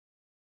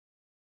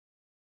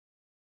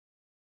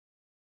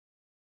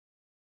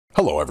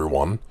Hello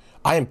everyone,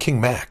 I am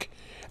King Mac,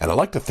 and I'd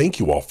like to thank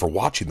you all for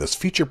watching this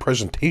feature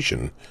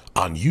presentation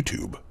on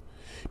YouTube.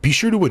 Be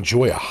sure to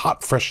enjoy a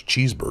hot fresh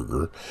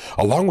cheeseburger,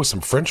 along with some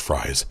french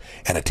fries,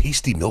 and a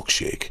tasty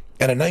milkshake,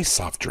 and a nice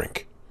soft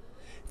drink.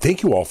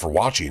 Thank you all for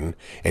watching,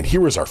 and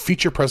here is our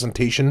feature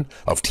presentation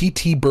of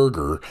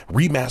TTBurger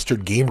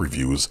Remastered Game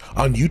reviews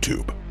on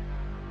YouTube.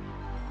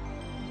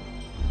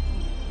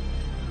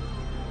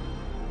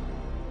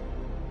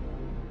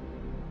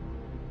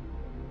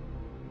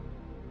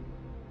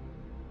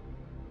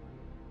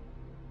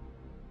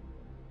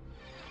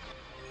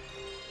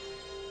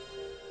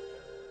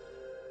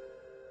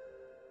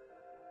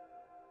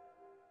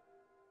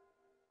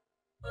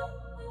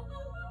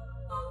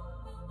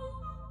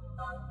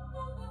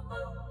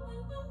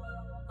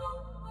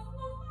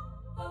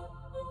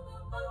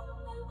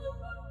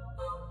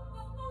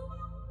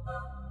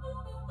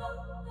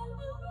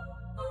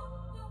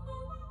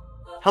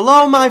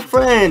 Hello my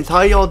friends,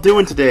 how y'all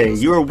doing today?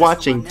 You are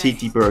watching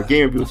TTBurger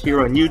Game Reviews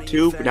here on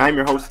YouTube, and I'm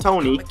your host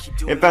Tony.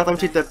 In fact, let me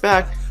take that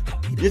back.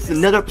 This is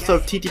another episode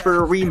of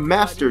TTBurger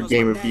Remastered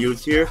Game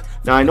Reviews here.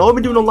 Now I know I've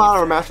been doing a lot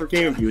of remastered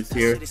game reviews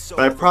here, but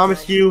I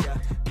promise you,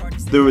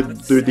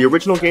 the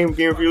original game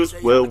reviews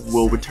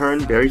will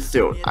return very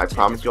soon. I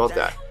promise you all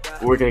that.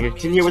 We're going to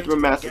continue with the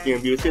remastered game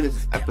reviews here. This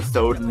is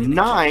episode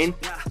 9,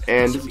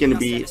 and this is going to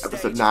be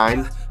episode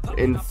 9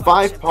 in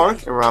 5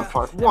 parts, and we're on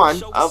part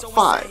 1 of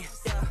 5.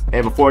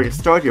 And before I get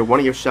started here, I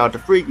want to give a shout out to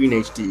Free Green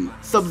HD,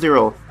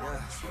 Sub-Zero,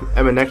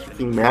 MNX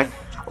King Mac,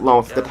 along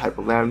with Step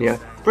Hyperlamnia,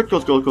 Brick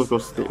Goes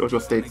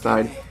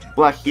Stateside,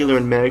 Black Healer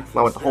and Meg,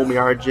 along with the homie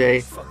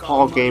RJ,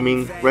 Call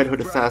Gaming, Red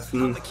Hood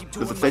Assassin,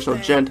 The Sensational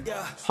Gent,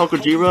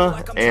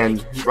 Hulkajira, and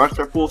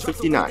Rockstar Fool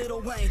 69.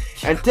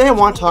 And today I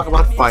want to talk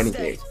about fighting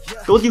games.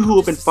 Those of you who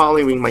have been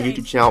following my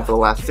YouTube channel for the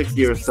last 6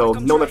 years or so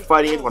know that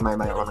fighting is one of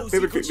my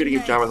favorite video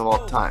game genres of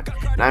all time.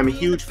 And I'm a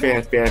huge fan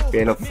of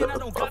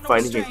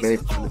fighting games, many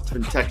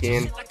from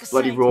Tekken,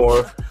 Bloody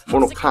Roar,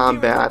 Mortal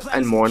Kombat,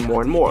 and more.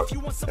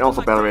 And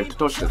also Valorant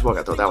Totoshi as well,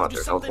 I throw that one out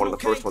there. That was one of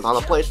the first ones on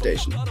the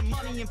PlayStation.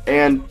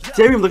 And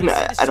today we're looking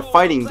at a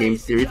fighting game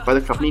series by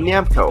the company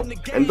Namco.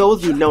 And those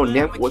of you who know,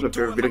 Namco was my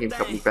favorite video game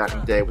company back in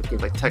the day with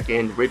games like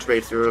Tekken, Ridge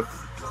Racer,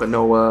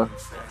 Klonoa,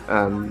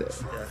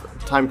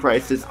 Time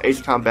Crisis,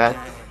 Ace Combat,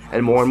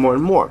 and more.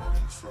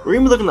 We're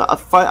going to be looking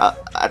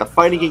at a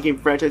fighting game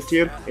franchise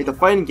here. It's a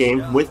fighting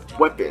game with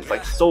weapons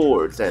like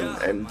swords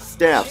and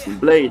staffs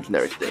and blades and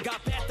everything.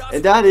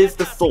 And that is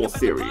the Soul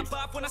series.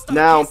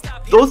 Now,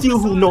 those of you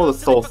who know the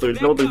Soul series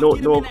know of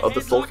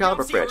the Soul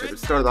Calibur franchise. It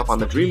started off on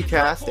the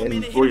Dreamcast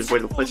and worked its way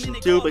to the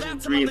PlayStation 2,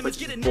 PlayStation 3, and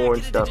PlayStation 4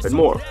 and stuff and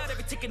more.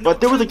 But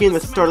there was a game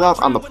that started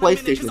off on the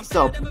PlayStation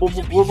itself.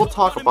 We'll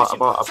talk about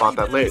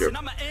that later.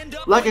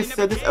 Like I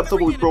said, this episode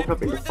will be broken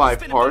up into 5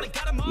 parts.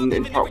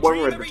 In part 1,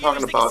 we're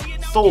talking about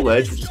Soul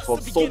Edge, which is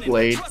called Soul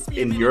Blade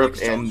in Europe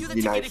and the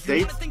United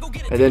States.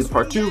 And then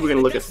part 2, we're going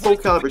to look at Soul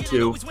Calibur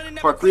 2.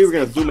 Part 3, we're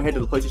going to zoom ahead to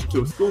the PlayStation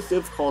 2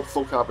 exclusives called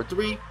Soul Calibur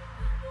 3.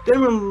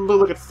 Then we're going to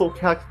look at Soul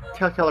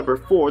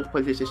Calibur 4, the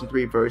PlayStation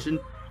 3 version.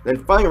 And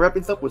then finally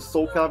wrapping up with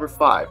Soul Calibur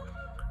 5.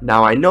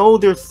 Now I know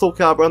there's Soul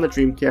Calibur on the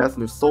Dreamcast,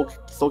 and there's Soul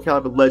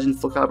Calibur Legends,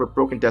 Soul Calibur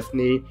Broken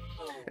Destiny,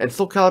 and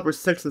Soul Calibur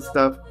 6 and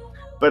stuff.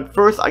 But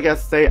first, I gotta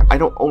say, I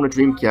don't own a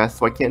Dreamcast,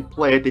 so I can't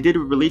play it. They did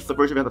release the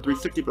version of the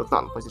 360, but it's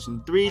not on the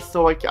PlayStation 3,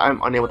 so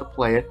I'm unable to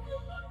play it.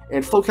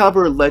 And Soul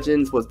Calibur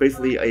Legends was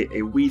basically a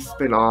Wii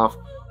spin-off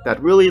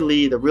that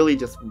really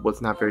just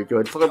was not very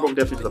good. Soul Calibur Broken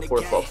Destiny to the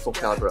port of Soul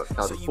Calibur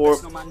 4.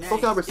 Soul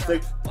Calibur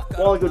 6,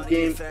 all a good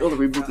game. It was a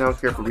reboot, now I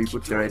don't care for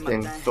reboots or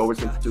anything, so we're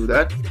going to do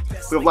that. We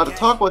have a lot to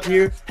talk about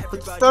here.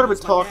 Let's start with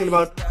talking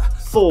about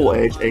Soul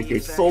Edge, aka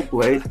Soul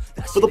Blade,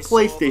 for the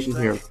PlayStation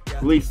here.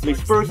 Released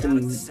first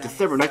in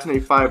December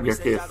 1995 in the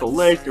arcade as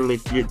Soul Edge, then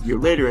released a year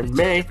later in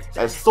May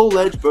as Soul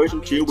Edge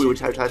version 2, which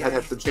had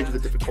some changes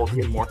of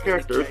difficulty and more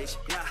characters.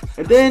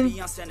 And then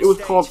it was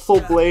called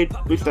Soul Blade,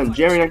 released on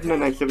January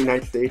 1997 in the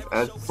United States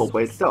as Soul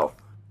Blade itself.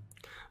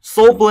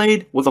 Soul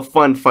Blade was a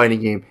fun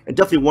fighting game, and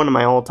definitely one of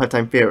my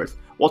all-time favorites.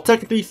 While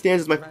Tekken 3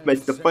 stands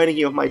as the fighting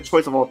game of my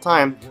choice of all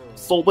time,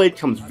 Soul Blade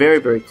comes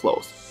very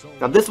close.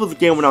 Now this was a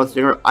game when I was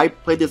younger. I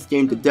played this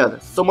game to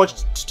death, so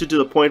much to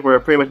the point where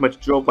I pretty much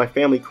drove my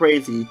family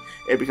crazy,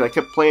 and because I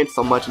kept playing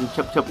so much and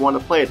kept wanting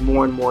to play it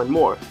more and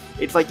more.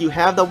 It's like you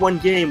have that one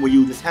game where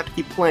you just have to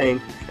keep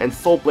playing, and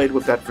Soul Blade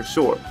was that for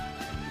sure.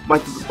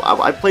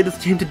 I played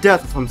this game to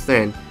death, that's what I'm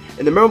saying.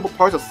 And the memorable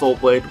parts of Soul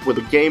Blade were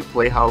the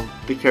gameplay, how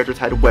the characters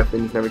had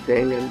weapons and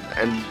everything,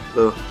 and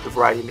the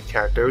variety of the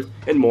characters,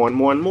 and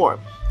more.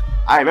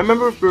 I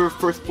remember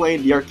first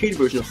playing the arcade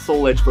version of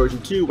Soul Edge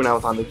version 2 when I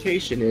was on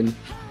vacation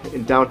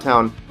in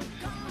downtown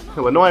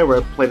Illinois, where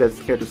I played as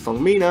the characters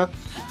Songmina,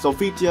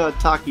 Sophia,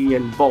 Taki,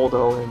 and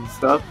Baldo and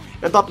stuff.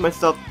 And I thought to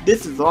myself,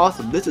 this is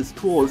awesome, this is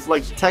cool, it's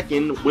like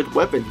Tekken with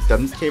weapons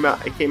and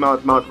stuff. It came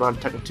out around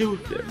Tekken 2,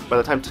 by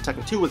the time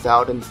Tekken 2 was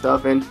out and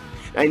stuff, and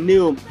I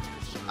knew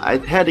I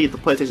had to get the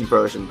PlayStation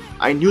version.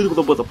 I knew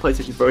there was a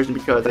PlayStation version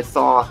because I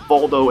saw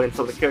Baldo and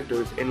some of the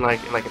characters in like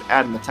an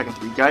ad in the Tekken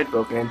 3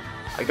 guidebook, and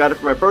I got it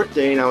for my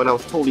birthday, and I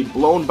was totally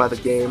blown by the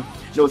game.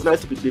 and it was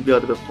nice to be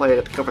able to play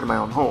at the comfort of my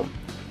own home.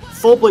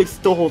 Soul Blade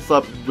still holds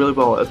up really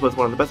well as was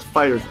one of the best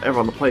fighters ever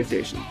on the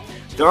PlayStation.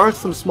 There are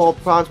some small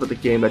problems with the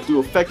game that do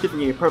affect it from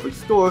getting a perfect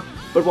score,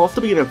 but while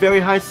still being a very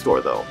high score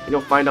though, and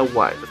you'll find out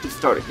why. Let's get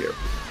started here.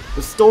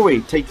 The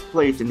story takes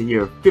place in the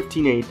year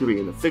 1583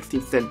 in the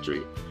 16th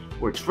century,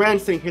 where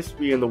transcending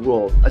history in the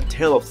world, a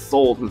tale of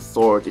souls and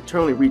swords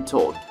eternally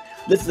retold.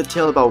 This is a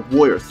tale about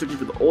warriors searching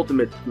for the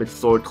ultimate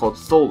sword called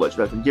Soul Edge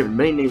that has been given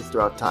many names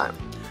throughout time.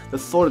 The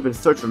sword has been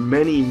searched for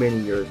many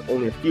years,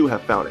 only a few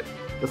have found it.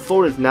 The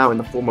sword is now in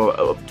the form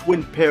of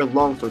twin pair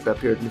longswords that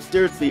appeared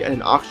mysteriously at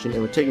an auction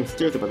and were taken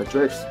seriously by the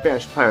dreaded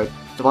Spanish pirate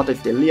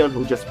Cervantes de Leon,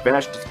 who just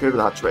vanished and disappeared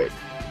without trace.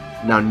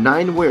 Now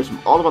 9 warriors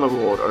from all around the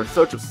world are in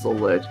search of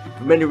Soul Edge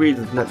for many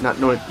reasons not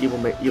known as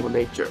evil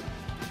nature.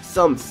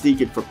 Some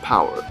seek it for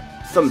power,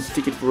 some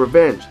seek it for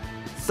revenge,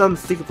 some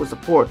seek it for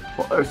support,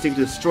 while others seek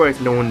to destroy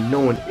it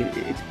knowing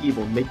its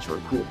evil nature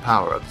and cruel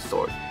power of the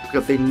sword,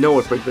 because they know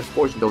it brings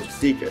misfortune to those who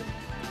seek it.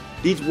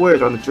 These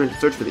warriors are on the journey to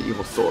search for the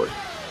evil sword.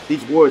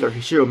 These warriors are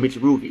Hishiro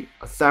Mitsurugi,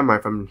 a samurai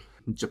from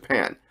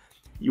Japan.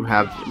 You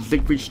have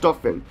Siegfried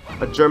Stoffen,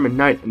 a German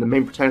knight and the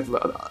main protagonist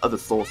of the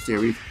Soul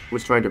series, who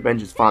is trying to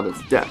avenge his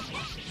father's death.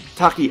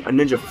 Taki, a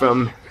ninja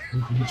from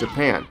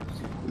Japan.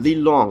 Li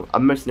Long, a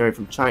mercenary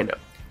from China.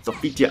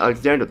 Sophia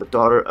Alexander, the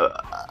daughter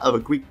of a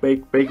Greek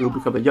baker who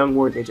becomes a young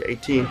warrior at the age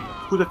of 18,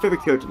 who's my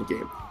favorite character in the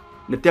game.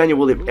 Nathaniel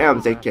William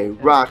Adams, aka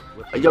Rock,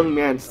 a young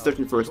man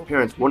searching for his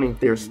parents, wondering if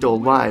they are still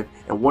alive,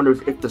 and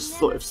wonders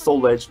if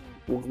Soul Edge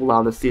will allow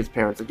him to see his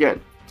parents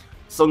again.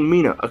 Sung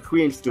Mina, a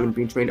Korean student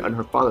being trained under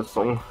her father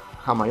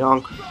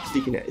Seong-gyeong,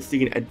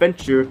 seeking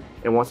adventure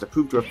and wants to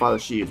prove to her father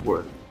she is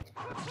worthy.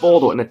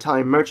 Boldo, an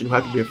Italian merchant who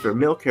happens to be a fair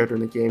male character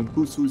in the game,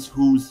 who's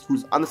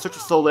on the search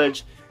of Soul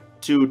Edge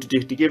to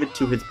give it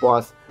to his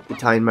boss, the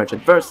Italian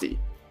merchant Versi,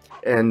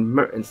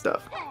 and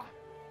stuff.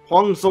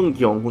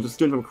 Seong-gyeong, who's a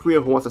student from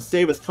Korea who wants to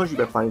save his country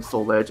by finding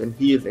Soul Edge, and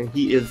he's the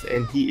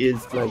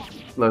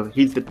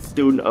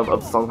student of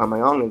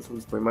Seong-gyeong,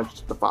 who's pretty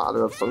much the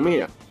father of Sung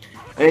Mina.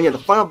 And then you have the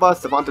final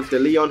boss, Cervantes de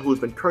Leon, who has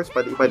been cursed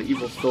by the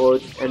evil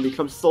sword and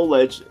becomes Soul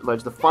Edge,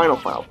 the final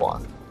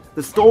boss.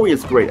 The story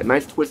is great, a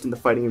nice twist in the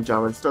fighting game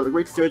genre, and starts a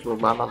great series with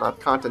a lot of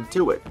content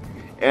to it.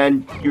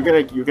 And you're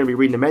gonna be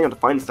reading the manual to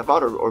find stuff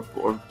out, or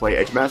play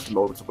Edge Master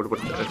mode,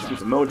 with an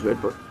exclusive mode to it.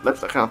 But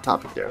that's the kind of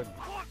topic there.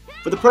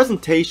 For the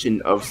presentation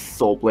of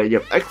Soul Blade, you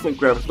have excellent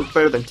graphics, look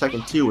better than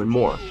Tekken 2, and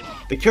more.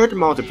 The character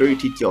models are very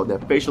detailed, they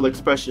have facial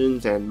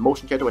expressions and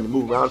motion capture when they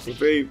move around, seem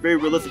very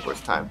realistic for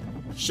its time.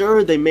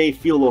 Sure, they may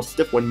feel a little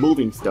stiff when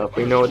moving stuff, but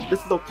you know,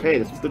 this is okay,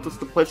 this is the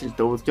PlayStation,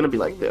 though it's gonna be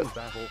like this.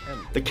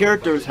 The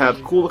characters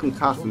have cool looking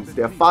costumes,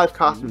 they have 5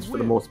 costumes for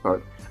the most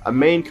part. A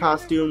main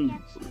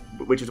costume,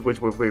 which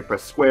where you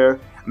press square,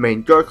 a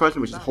main guard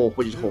costume, which is hold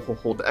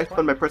the X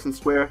button by pressing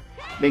square,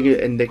 they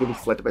can be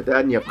selected by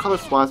that, and you have color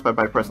swaps by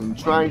pressing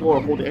triangle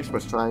or hold the X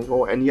press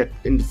triangle, and yet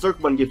in the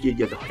circle button gives you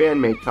a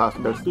fan-made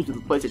costume that's exclusive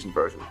to the PlayStation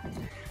version.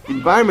 The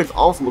environments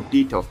also look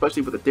detailed,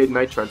 especially with the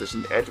day-to-night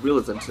transition to add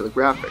realism to the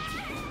graphics.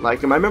 I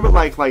remember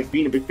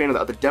being a big fan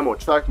of the demo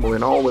track mode,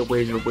 and all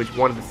ways in which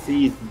wanted to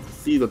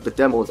see the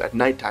demos at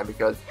nighttime,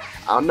 because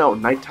I don't know,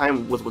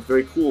 nighttime was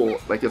very cool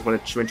like this when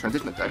it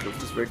transition attack. It was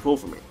just very cool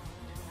for me.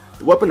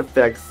 The weapon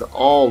effects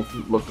all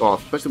look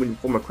awesome, especially when you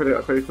form a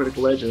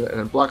critical edge and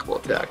an unblockable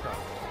attack.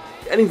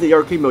 The endings of the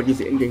arcade mode use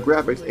the in-game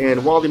graphics,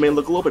 and while they may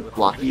look a little bit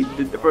blocky,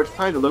 the first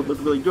time they look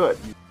really good.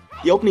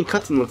 The opening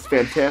cutscene looks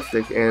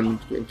fantastic and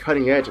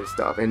cutting edge and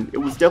stuff, and it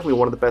was definitely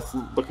one of the best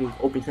looking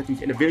opening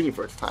cutscenes in a video game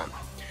for its time.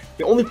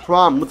 The only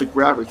problem with the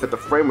graphics is that the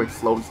frame rate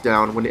slows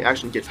down when the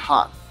action gets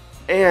hot,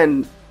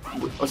 and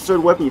a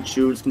certain weapon you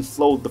choose can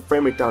slow the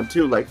frame rate down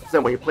too. Like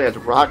when you play as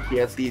Rock, he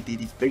has these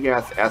big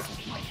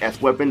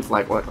ass weapons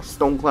like a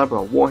stone club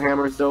or a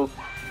warhammer. So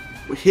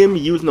with him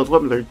using those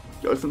weapons,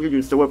 or some people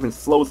use the weapons,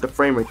 slows the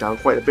frame rate down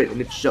quite a bit,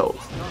 and it shows.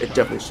 It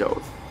definitely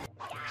shows.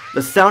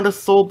 The sound of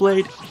Soul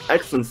Blade,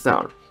 excellent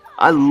sound.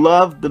 I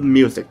love the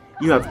music.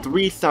 You have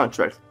 3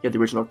 soundtracks. You have the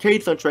original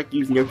arcade soundtrack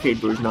using the arcade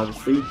version,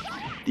 obviously.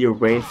 The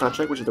Arrange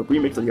soundtrack, which is a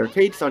remix of the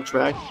arcade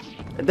soundtrack,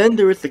 and then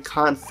there is the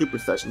Con Super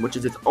Session, which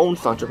is its own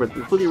soundtrack with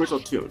the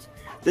original tunes.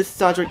 This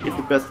soundtrack is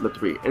the best of the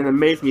 3, and it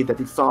amazed me that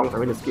these songs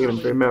are in this game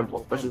and very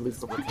memorable, especially the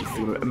Sophie's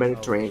theme, A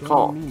Mediterranean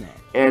Call.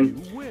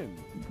 And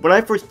when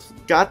I first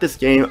got this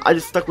game, I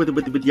just stuck with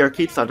the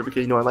arcade soundtrack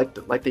because, you know, I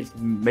like things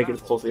make it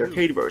as close to the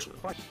arcade version.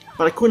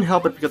 But I couldn't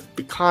help it because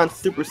the Con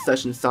Super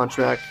Session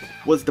soundtrack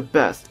was the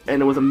best,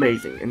 and it was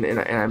amazing, and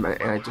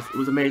it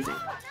was amazing.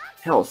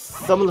 Hell,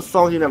 some of the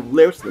songs even have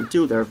lyrics in them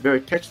too that are very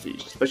catchy,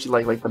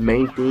 especially like the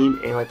main theme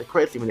and like the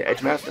credit theme in the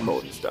Edge Master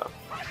mode and stuff.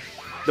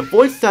 The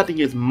voice acting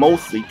is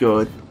mostly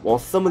good, while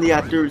some of the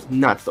actors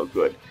not so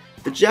good.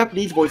 The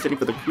Japanese voice acting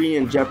for the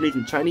Korean, Japanese,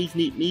 and Chinese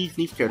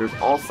characters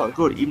all sound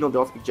good, even though they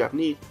all speak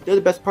Japanese. They're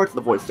the best parts of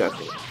the voice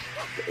acting.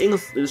 The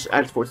English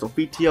actors for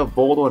Sophia,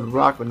 Voldo, and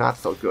Rock were not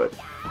so good.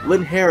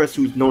 Lynn Harris,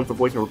 who's known for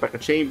voicing Rebecca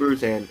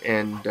Chambers and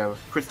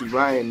Christy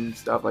Ryan and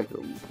stuff, like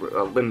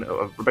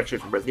Rebecca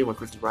Chambers from Resident Evil, and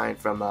Christy Ryan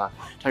from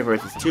Time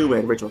Crisis 2,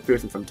 and Rachel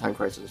McPherson from Time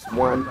Crisis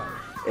 1.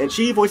 And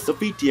she voiced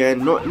Sophia,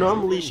 and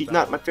normally she's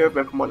not my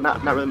favorite,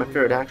 not really my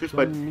favorite actress,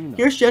 but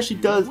here she actually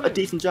does a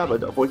decent job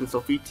of voicing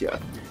Sophia.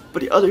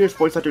 But the other year's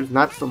voice actors,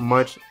 not so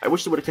much. I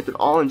wish they would have kept it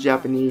all in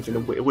Japanese,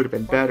 and it would have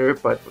been better,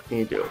 but what can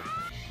you do?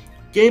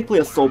 Gameplay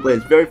of Soul Blade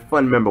is very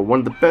fun, remember, one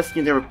of the best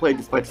games I ever played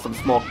despite some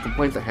small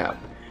complaints I have.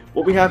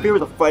 What we have here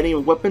is a fighting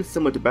with weapons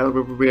similar to Battle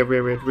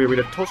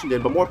Arena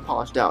Toshinden, but more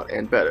polished out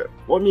and better.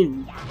 Well, I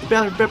mean,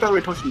 Battle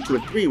Arena Toshinden 2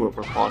 and 3 were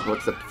polished,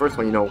 except the first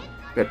one, you know,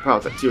 we had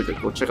problems at 2, so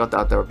go check out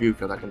that review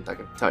because I can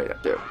tell you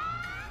that there.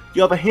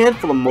 You have a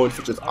handful of modes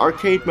such as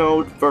Arcade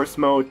Mode, Verse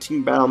Mode,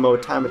 Team Battle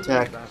Mode, Time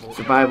Attack,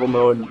 Survival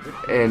Mode,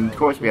 and of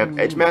course we have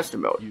Edge Master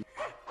Mode.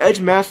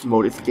 Edge Master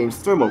Mode is the game's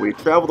third mode where you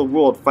travel the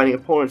world fighting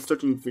opponents,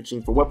 searching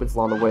for weapons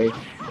along the way,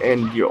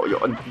 and you're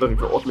looking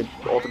for ultimate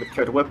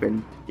character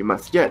weapon you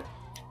must get.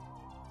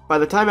 By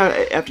the time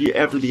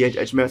after the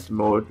Edge Master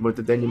mode,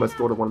 then you must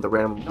go to one of the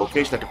random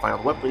locations that can find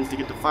all the weapons to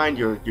get to find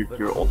your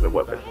ultimate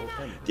weapon.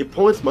 The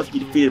opponents must be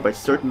defeated by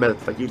certain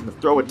methods like using the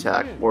throw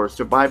attack, or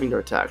surviving their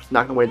attacks,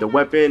 knocking away their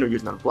weapon, or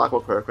using an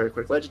unblockable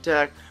quick ledge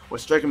attack, or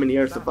striking them in the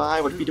air to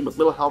survive, or defeat them with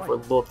little help or a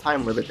little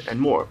time limit, and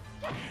more.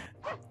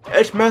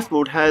 Edge Master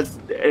Mode has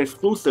an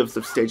exclusive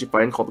stage of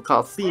fighting called the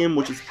Coliseum,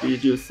 which is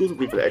used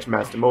exclusively for the Edge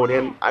Master Mode,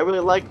 and I really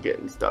like it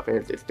and stuff,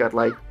 and it's got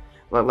like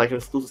an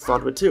exclusive side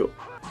of it too.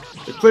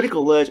 The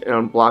critical edge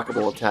and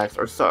unblockable attacks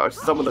are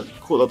some of the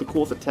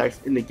coolest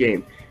attacks in the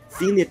game.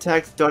 Seeing the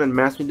attacks done and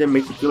mastering them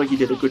makes you feel like you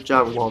did a good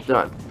job and well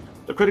done.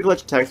 The critical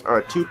edge attacks are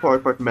a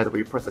two-part method where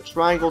you press the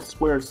triangle,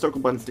 square, and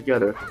circle buttons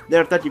together.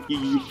 Then after that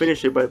you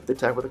finish it by the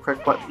attack with the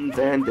correct buttons,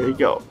 and there you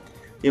go.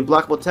 The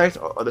unblockable attacks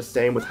are the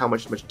same with how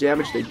much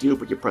damage they do,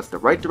 but you press the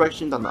right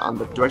directions on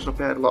the directional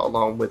pad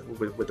along with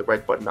the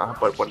right button,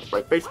 the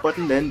right base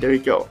button, then there you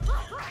go.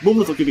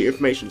 Movements will give you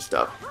information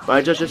stuff, but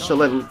I just shall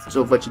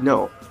let you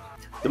know.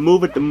 The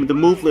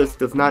move list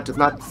does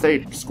not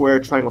say square,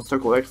 triangle,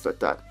 circle, X like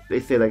that. They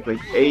say like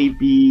A,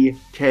 B,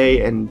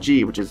 K, and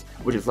G, which is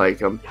like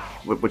for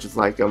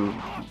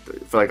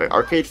like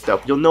arcade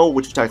stuff. You'll know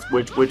which attacks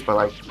which by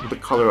like the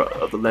color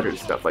of the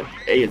letters stuff. Like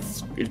A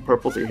is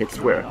purple, so you hit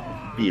square.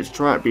 B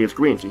is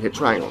green, so you hit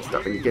triangle and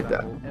stuff, and you get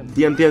that.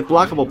 The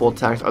unblockable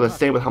attacks are the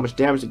same with how much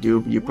damage they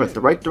do. You press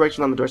the right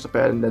direction on the directional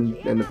pad, and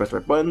then press the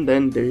right button.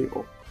 Then there you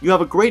go. You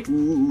have a great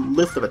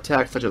list of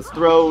attacks such as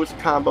throws,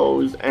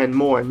 combos, and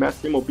more, and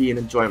mastering will be an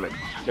enjoyment.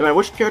 No matter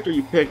which character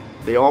you pick,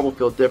 they all will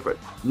feel different.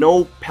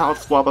 No palette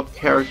swap up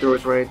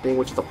characters or anything,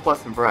 which is a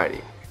plus in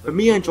variety. For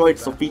me, I enjoyed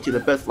Sophia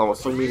the best along with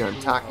Seong-gyeong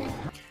and Taki.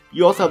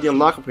 You also have the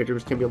unlockable characters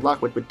which can be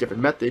unlocked with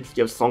different methods.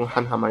 You have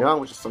Seong-gyeong,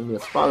 which is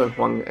Seong-mina's father, and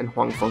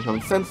Hwang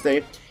Seong-gyeong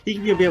Sensei. He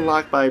can be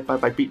unlocked by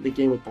beating the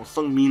game with both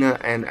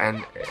Seong-mina and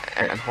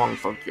Hwang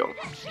Seong-gyeong.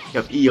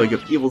 You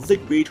have Evil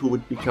Siegfried, who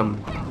would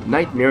become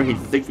Nightmare. He's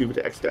Siegfried with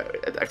the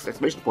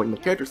exclamation point in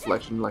the character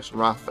selection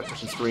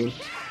screen,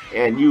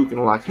 and you can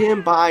unlock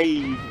him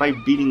by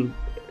beating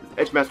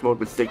Edge Master Mode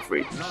with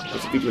Siegfried.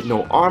 It's Sophia with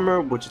no armor,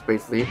 which is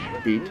basically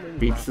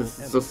beats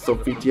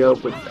Sophia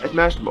with Edge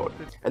Master Mode.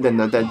 And then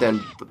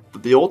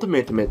the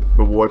ultimate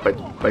reward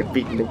by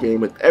beating the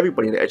game with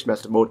everybody in the Edge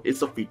Master Mode is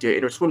Sophia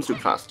in her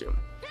swimsuit costume.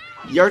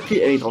 The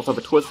arcade enemies also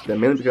have a twist to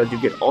them, mainly because you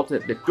get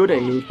alternate good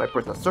enemies by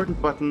pressing a certain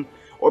button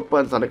or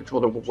buttons on the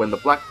controller when the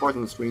black bars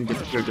on the screen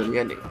disappear during the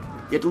ending.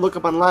 You have to look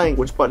up online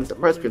which buttons to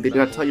press because they do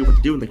not tell you what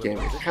to do in the game.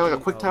 It's kind of like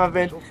a quick time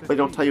event, but they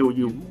don't tell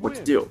you what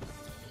to do.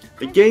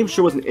 The game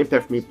sure was an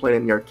impact for me playing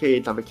in the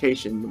arcades on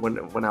vacation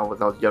when I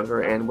was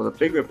younger, and was a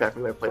bigger impact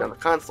when I played on the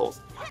consoles.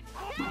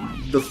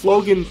 The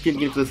slogan for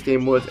this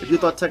game was, if you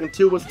thought Tekken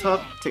 2 was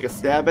tough, take a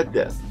stab at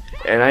this.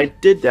 And I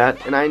did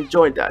that, and I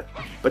enjoyed that.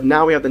 But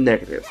now we have the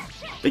negatives.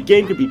 The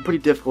game can be pretty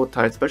difficult at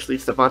times, especially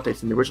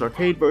Cervantes. In the original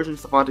arcade version,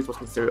 Cervantes was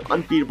considered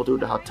unbeatable due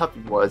to how tough he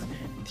was.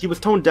 He was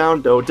toned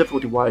down, though,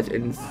 difficulty-wise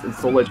in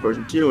Soul Edge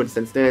version 2, and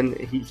since then,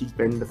 he's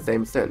been the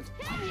same since.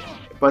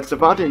 But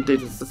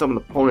Cervantes and some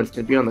of the opponents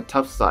can be on the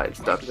tough side and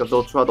stuff, because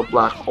they'll try to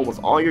block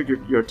almost all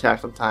your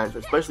attacks sometimes,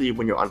 especially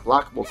when you're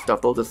unblockable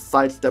stuff. They'll just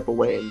sidestep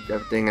away and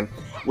everything, and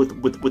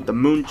with the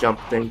moon jump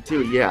thing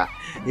too, yeah,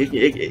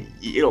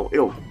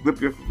 it'll rip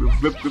your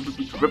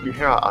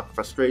hair out of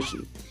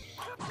frustration.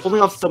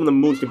 Pulling off some of the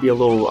moves can be a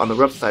little on the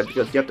rough side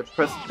because you have to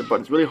press the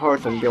buttons really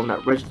hard so they will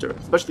not register,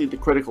 especially the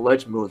critical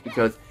edge moves,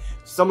 because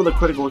some of the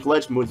critical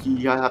edge moves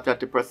you have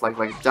to press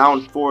like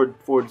down, forward,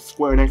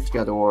 square, next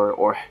together,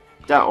 or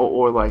down,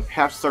 or like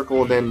half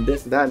circle, and then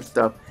this and that and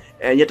stuff,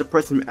 and you have to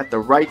press them at the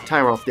right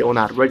time or else they will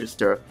not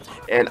register.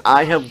 And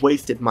I have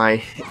wasted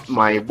my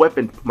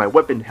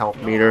weapon health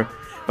meter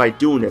by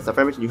doing this. If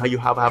I mentioned you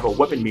have a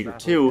weapon meter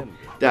too,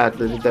 that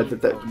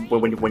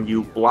when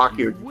you block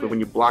your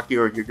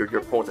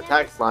opponent's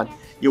attack slot,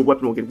 your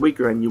weapon will get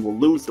weaker and you will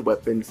lose the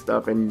weapon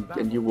stuff,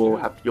 and you'll go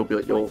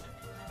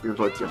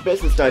to your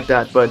business like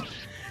that. But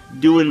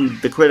doing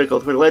the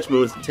critical edge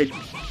moves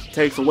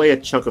takes away a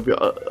chunk of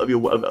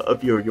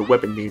your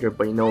weapon meter,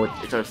 but you know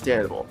it's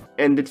understandable,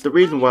 and it's the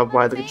reason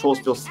why the controls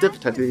feel stiff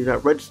because they do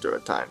not register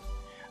at times.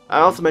 I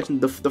also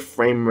mentioned the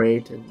frame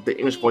rate and the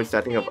English voice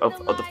acting of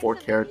the 4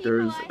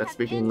 characters that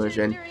speak English,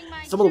 and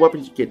some of the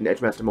weapons you get in Edge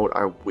Master mode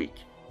are weak.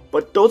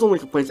 But those are only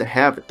complaints I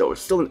have it though.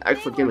 It's still an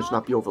excellent game that should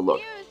not be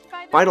overlooked.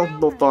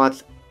 Final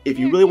thoughts. If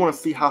you really want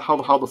to see how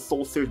the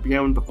Soul series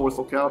began before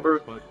Soul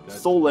Calibur,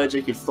 Soul Edge,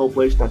 aka Soul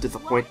Blade, should not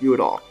disappoint you at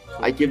all.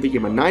 I give the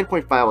game a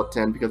 9.5 out of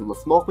 10 because of the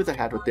small quiz I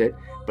had with it,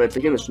 but it's a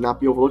game that should not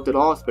be overlooked at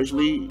all,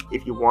 especially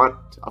if you want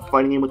a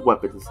fighting game with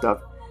weapons and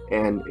stuff,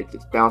 and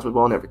it's balanced with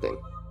well and everything.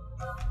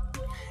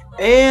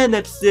 And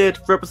that's it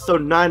for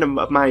episode 9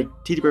 of my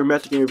TTBurger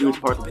Remastered Game reviews,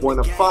 part 1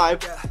 of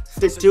 5.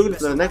 Stay tuned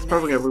for the next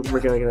part. We're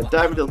gonna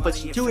dive into the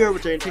PlayStation 2 era,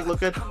 which we're gonna take a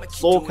look at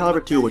Soul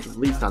Calibur 2, which was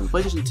released on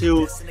PlayStation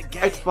 2,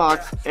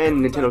 Xbox,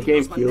 and Nintendo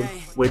GameCube,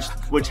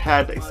 which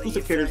had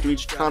exclusive characters to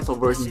each console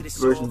version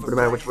no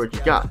matter which version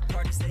you got.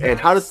 And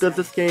how does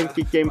this game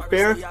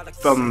fare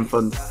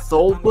from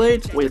Soul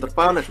Blade? We have to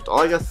find out. That's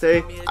all I gotta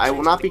say. I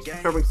will not be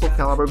covering Soul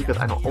Calibur because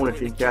I don't own a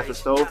Dreamcast or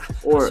so,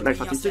 or an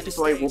Xbox 360,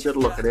 so I won't be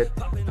able to look at it.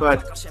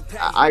 But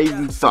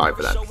I'm sorry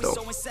for that.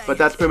 But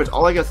that's pretty much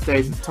all I gotta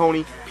say. This is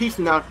Tony. Peace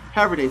and out.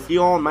 Have a good day. See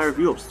you all in my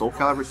review of Soul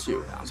Calibur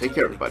 2. Take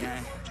care, everybody.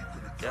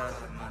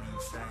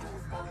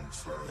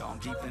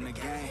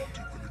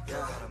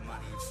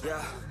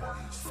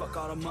 Fuck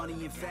all the money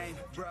and fame,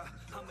 bruh.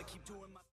 I'ma keep doing my